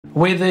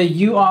Whether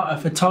you are a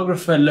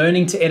photographer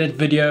learning to edit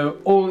video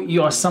or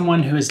you are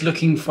someone who is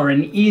looking for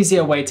an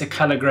easier way to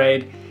color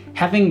grade,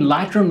 having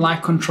Lightroom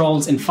Light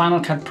Controls in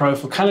Final Cut Pro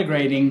for color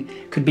grading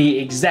could be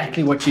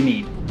exactly what you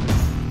need.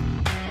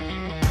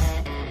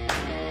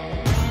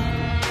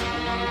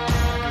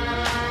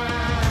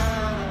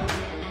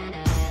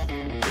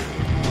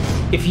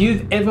 If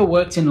you've ever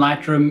worked in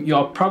Lightroom, you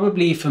are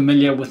probably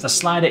familiar with the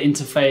slider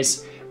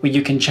interface where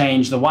you can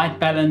change the white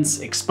balance,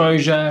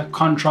 exposure,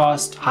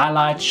 contrast,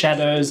 highlight,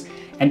 shadows,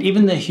 and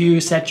even the hue,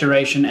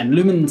 saturation, and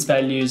luminance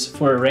values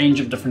for a range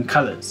of different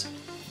colors.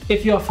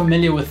 If you're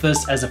familiar with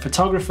this as a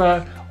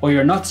photographer or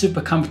you're not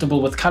super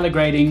comfortable with color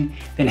grading,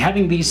 then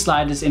having these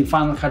sliders in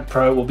Final Cut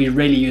Pro will be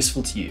really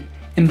useful to you.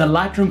 In the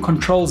Lightroom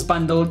Controls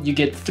bundle, you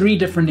get 3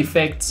 different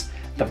effects: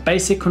 the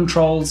basic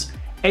controls,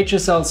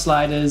 HSL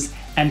sliders,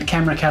 and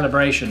camera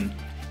calibration.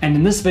 And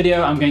in this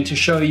video, I'm going to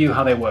show you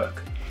how they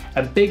work.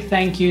 A big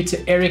thank you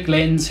to Eric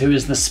Lenz, who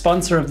is the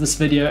sponsor of this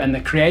video and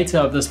the creator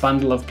of this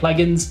bundle of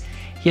plugins.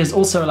 He has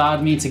also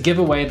allowed me to give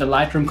away the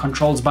Lightroom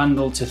Controls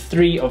bundle to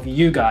 3 of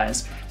you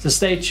guys, so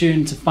stay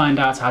tuned to find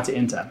out how to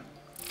enter.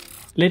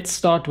 Let's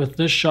start with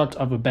this shot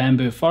of a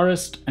bamboo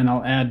forest, and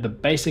I'll add the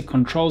basic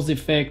controls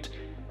effect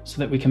so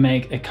that we can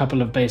make a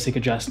couple of basic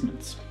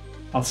adjustments.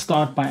 I'll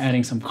start by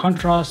adding some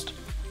contrast.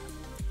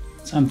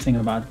 Something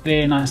about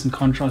there, nice and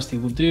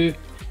contrasty will do.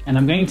 And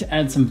I'm going to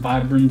add some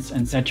vibrance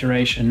and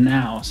saturation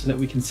now so that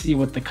we can see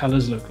what the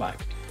colors look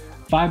like.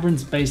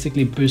 Vibrance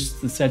basically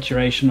boosts the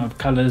saturation of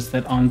colors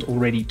that aren't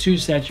already too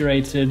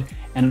saturated,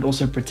 and it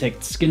also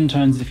protects skin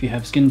tones if you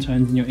have skin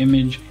tones in your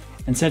image,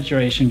 and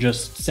saturation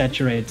just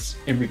saturates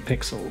every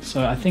pixel.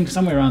 So I think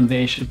somewhere around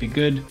there should be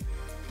good,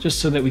 just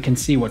so that we can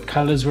see what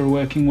colors we're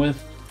working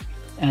with.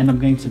 And I'm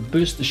going to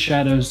boost the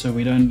shadows so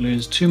we don't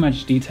lose too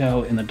much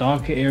detail in the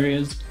darker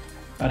areas.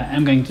 But I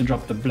am going to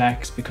drop the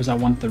blacks because I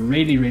want the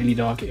really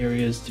dark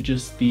areas to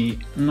just be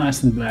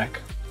nice and black.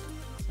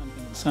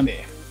 Something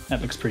there.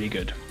 That looks pretty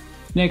good.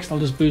 Next, I'll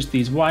just boost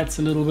these whites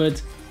a little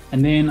bit,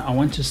 and then I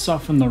want to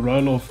soften the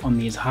roll-off on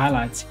these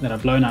highlights that are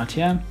blown out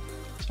here.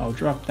 So I'll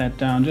drop that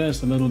down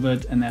just a little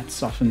bit, and that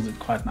softens it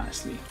quite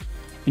nicely.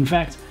 In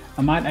fact,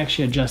 I might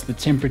actually adjust the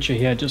temperature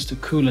here just to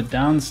cool it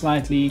down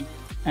slightly,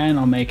 and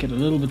I'll make it a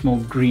little bit more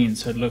green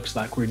so it looks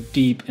like we're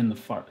deep in the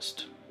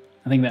forest.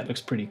 I think that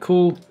looks pretty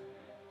cool.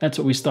 That's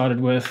what we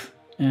started with,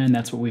 and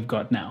that's what we've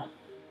got now.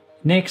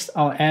 Next,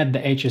 I'll add the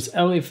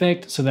HSL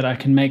effect so that I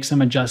can make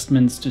some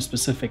adjustments to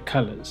specific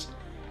colors.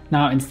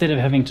 Now, instead of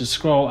having to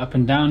scroll up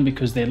and down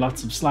because there are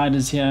lots of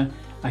sliders here,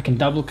 I can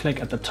double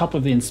click at the top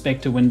of the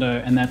inspector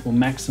window, and that will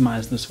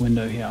maximize this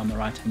window here on the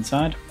right hand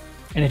side.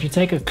 And if you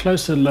take a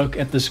closer look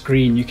at the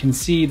screen, you can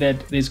see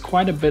that there's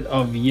quite a bit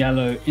of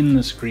yellow in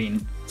the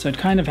screen. So it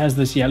kind of has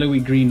this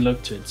yellowy green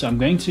look to it. So I'm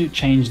going to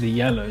change the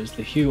yellows,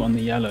 the hue on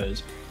the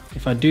yellows.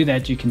 If I do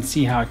that, you can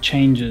see how it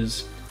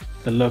changes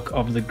the look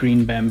of the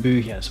green bamboo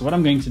here. So what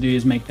I'm going to do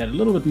is make that a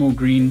little bit more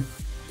green,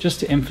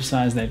 just to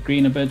emphasize that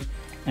green a bit.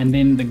 And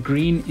then the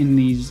green in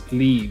these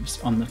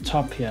leaves on the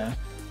top here,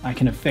 I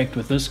can affect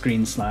with this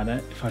green slider.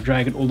 If I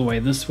drag it all the way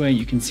this way,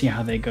 you can see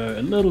how they go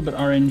a little bit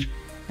orange,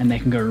 and they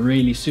can go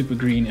really super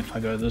green if I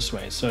go this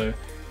way. So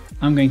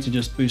I'm going to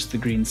just boost the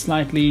green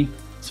slightly.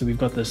 So we've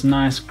got this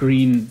nice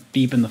green,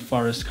 deep in the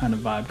forest kind of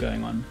vibe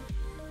going on.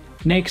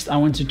 Next, I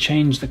want to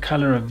change the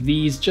color of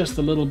these just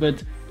a little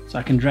bit. So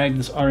I can drag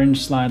this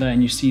orange slider,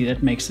 and you see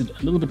that makes it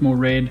a little bit more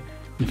red.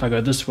 And if I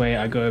go this way,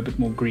 I go a bit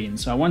more green.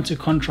 So I want to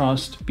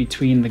contrast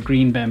between the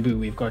green bamboo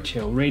we've got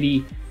here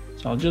already.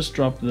 So I'll just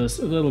drop this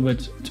a little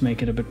bit to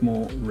make it a bit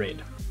more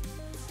red.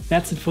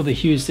 That's it for the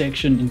hue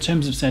section. In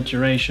terms of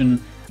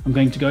saturation, I'm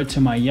going to go to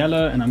my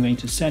yellow, and I'm going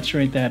to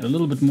saturate that a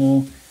little bit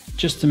more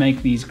just to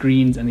make these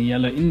greens and the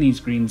yellow in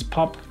these greens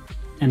pop.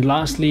 And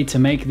lastly, to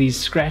make these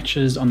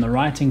scratches on the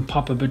writing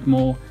pop a bit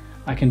more,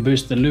 I can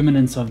boost the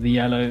luminance of the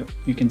yellow.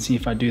 You can see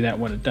if I do that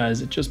what it does.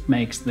 It just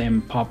makes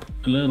them pop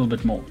a little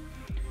bit more.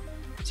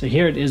 So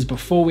here it is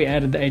before we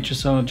added the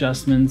HSL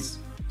adjustments,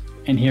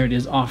 and here it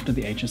is after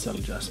the HSL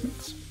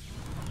adjustments.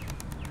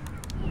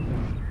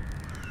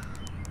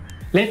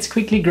 Let's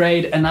quickly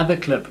grade another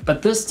clip,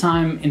 but this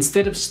time,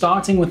 instead of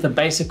starting with the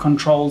basic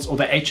controls or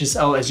the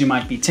HSL as you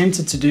might be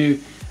tempted to do,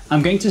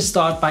 I'm going to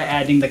start by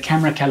adding the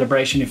camera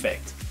calibration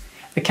effect.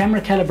 The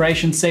camera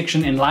calibration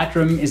section in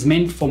Lightroom is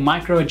meant for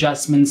micro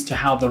adjustments to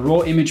how the raw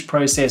image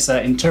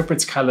processor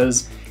interprets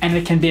colors, and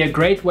it can be a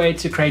great way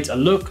to create a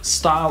look,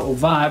 style, or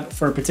vibe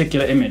for a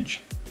particular image.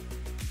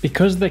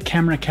 Because the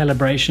camera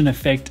calibration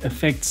effect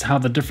affects how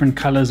the different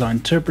colors are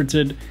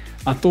interpreted,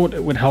 I thought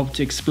it would help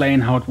to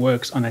explain how it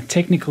works on a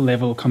technical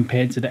level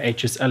compared to the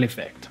HSL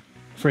effect.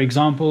 For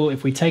example,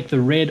 if we take the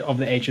red of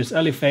the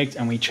HSL effect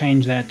and we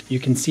change that, you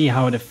can see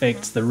how it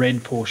affects the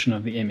red portion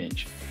of the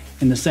image.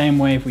 In the same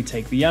way, if we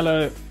take the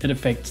yellow, it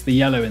affects the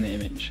yellow in the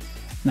image.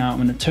 Now I'm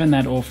going to turn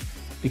that off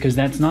because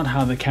that's not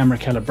how the camera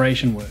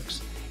calibration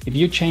works. If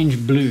you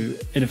change blue,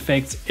 it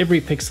affects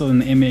every pixel in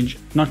the image,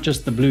 not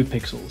just the blue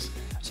pixels.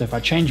 So if I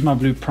change my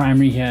blue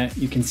primary here,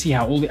 you can see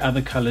how all the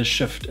other colors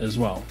shift as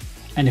well.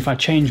 And if I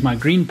change my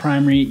green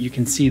primary, you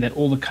can see that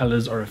all the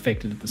colors are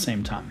affected at the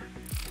same time.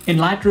 In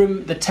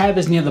Lightroom, the tab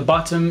is near the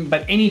bottom,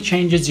 but any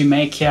changes you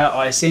make here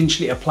are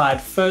essentially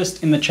applied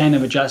first in the chain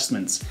of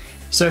adjustments.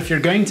 So if you're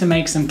going to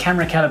make some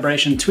camera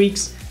calibration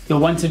tweaks, you'll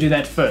want to do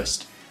that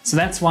first. So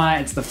that's why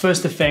it's the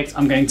first effect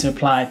I'm going to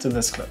apply to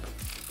this clip.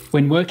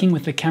 When working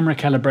with the camera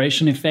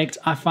calibration effect,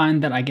 I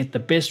find that I get the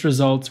best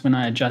results when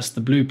I adjust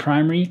the blue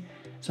primary.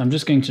 So I'm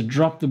just going to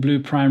drop the blue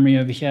primary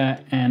over here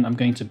and I'm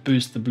going to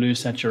boost the blue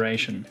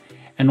saturation.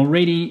 And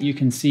already you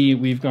can see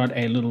we've got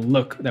a little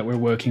look that we're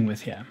working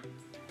with here.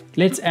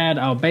 Let's add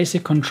our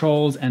basic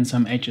controls and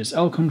some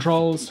HSL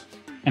controls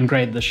and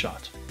grade the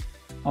shot.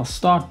 I'll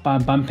start by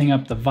bumping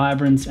up the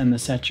vibrance and the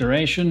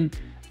saturation,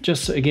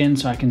 just so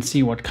I can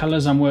see what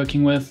colors I'm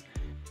working with.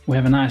 We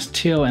have a nice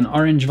teal and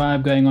orange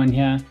vibe going on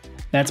here.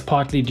 That's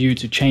partly due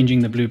to changing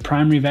the blue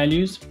primary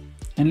values.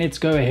 And let's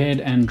go ahead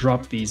and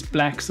drop these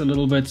blacks a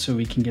little bit so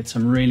we can get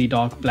some really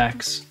dark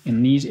blacks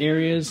in these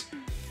areas.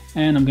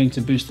 And I'm going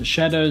to boost the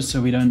shadows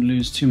so we don't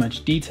lose too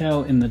much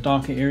detail in the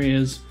darker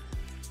areas.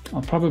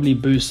 I'll probably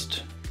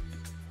boost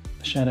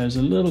the shadows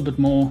a little bit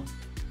more.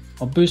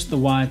 I'll boost the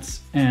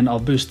whites and I'll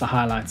boost the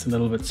highlights a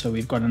little bit so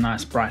we've got a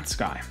nice bright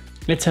sky.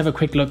 Let's have a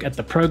quick look at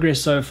the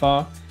progress so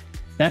far.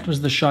 That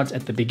was the shot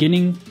at the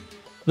beginning.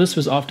 This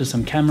was after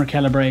some camera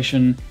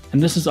calibration,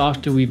 and this is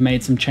after we've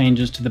made some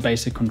changes to the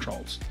basic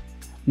controls.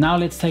 Now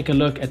let's take a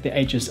look at the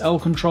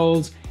HSL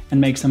controls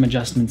and make some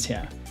adjustments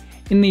here.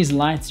 In these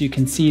lights you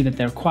can see that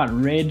they're quite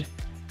red.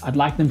 I'd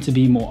like them to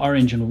be more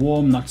orange and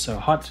warm, not so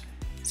hot.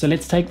 So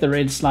let's take the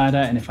red slider,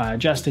 and if I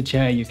adjust it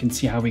here, you can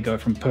see how we go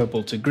from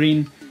purple to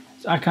green.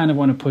 So I kind of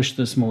want to push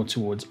this more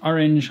towards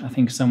orange. I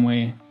think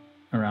somewhere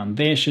around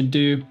there should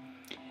do.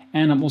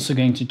 And I'm also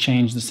going to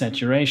change the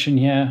saturation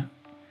here.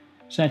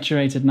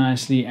 Saturate it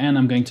nicely, and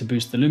I'm going to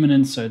boost the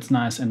luminance so it's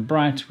nice and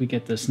bright. We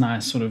get this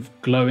nice sort of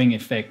glowing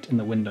effect in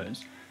the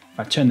windows. If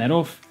I turn that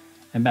off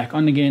and back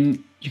on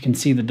again, you can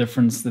see the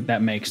difference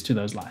that makes to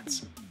those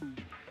lights.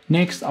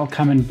 Next, I'll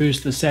come and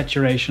boost the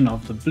saturation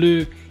of the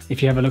blue.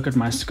 If you have a look at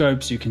my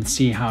scopes, you can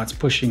see how it's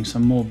pushing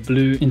some more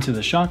blue into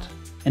the shot.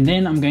 And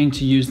then I'm going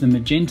to use the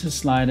magenta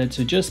slider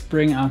to just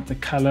bring out the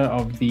color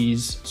of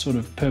these sort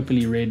of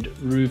purpley red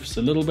roofs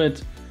a little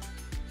bit.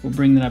 We'll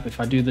bring that up.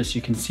 If I do this,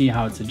 you can see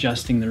how it's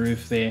adjusting the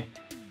roof there.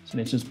 So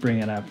let's just bring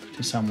it up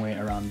to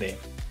somewhere around there.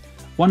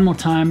 One more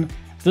time,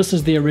 this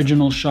is the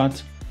original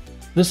shot.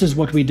 This is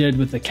what we did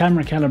with the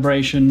camera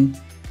calibration.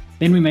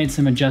 Then we made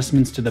some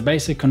adjustments to the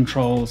basic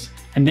controls,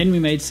 and then we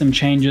made some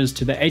changes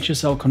to the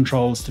HSL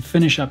controls to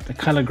finish up the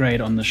color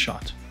grade on the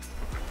shot.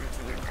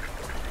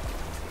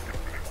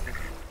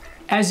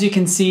 As you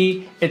can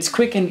see, it's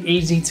quick and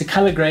easy to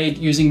color grade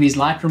using these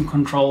Lightroom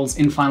controls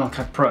in Final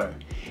Cut Pro.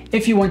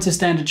 If you want to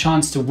stand a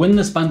chance to win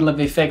this bundle of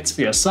effects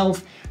for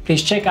yourself,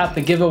 please check out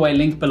the giveaway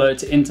link below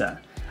to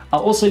enter. I'll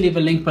also leave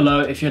a link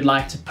below if you'd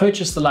like to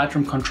purchase the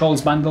Lightroom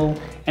Controls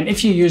bundle, and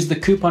if you use the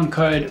coupon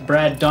code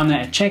BRADDONNA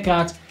at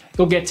checkout,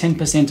 you'll get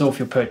 10% off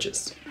your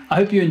purchase. I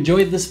hope you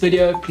enjoyed this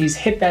video. Please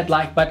hit that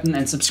like button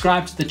and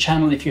subscribe to the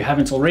channel if you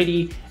haven't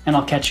already, and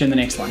I'll catch you in the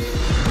next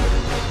one.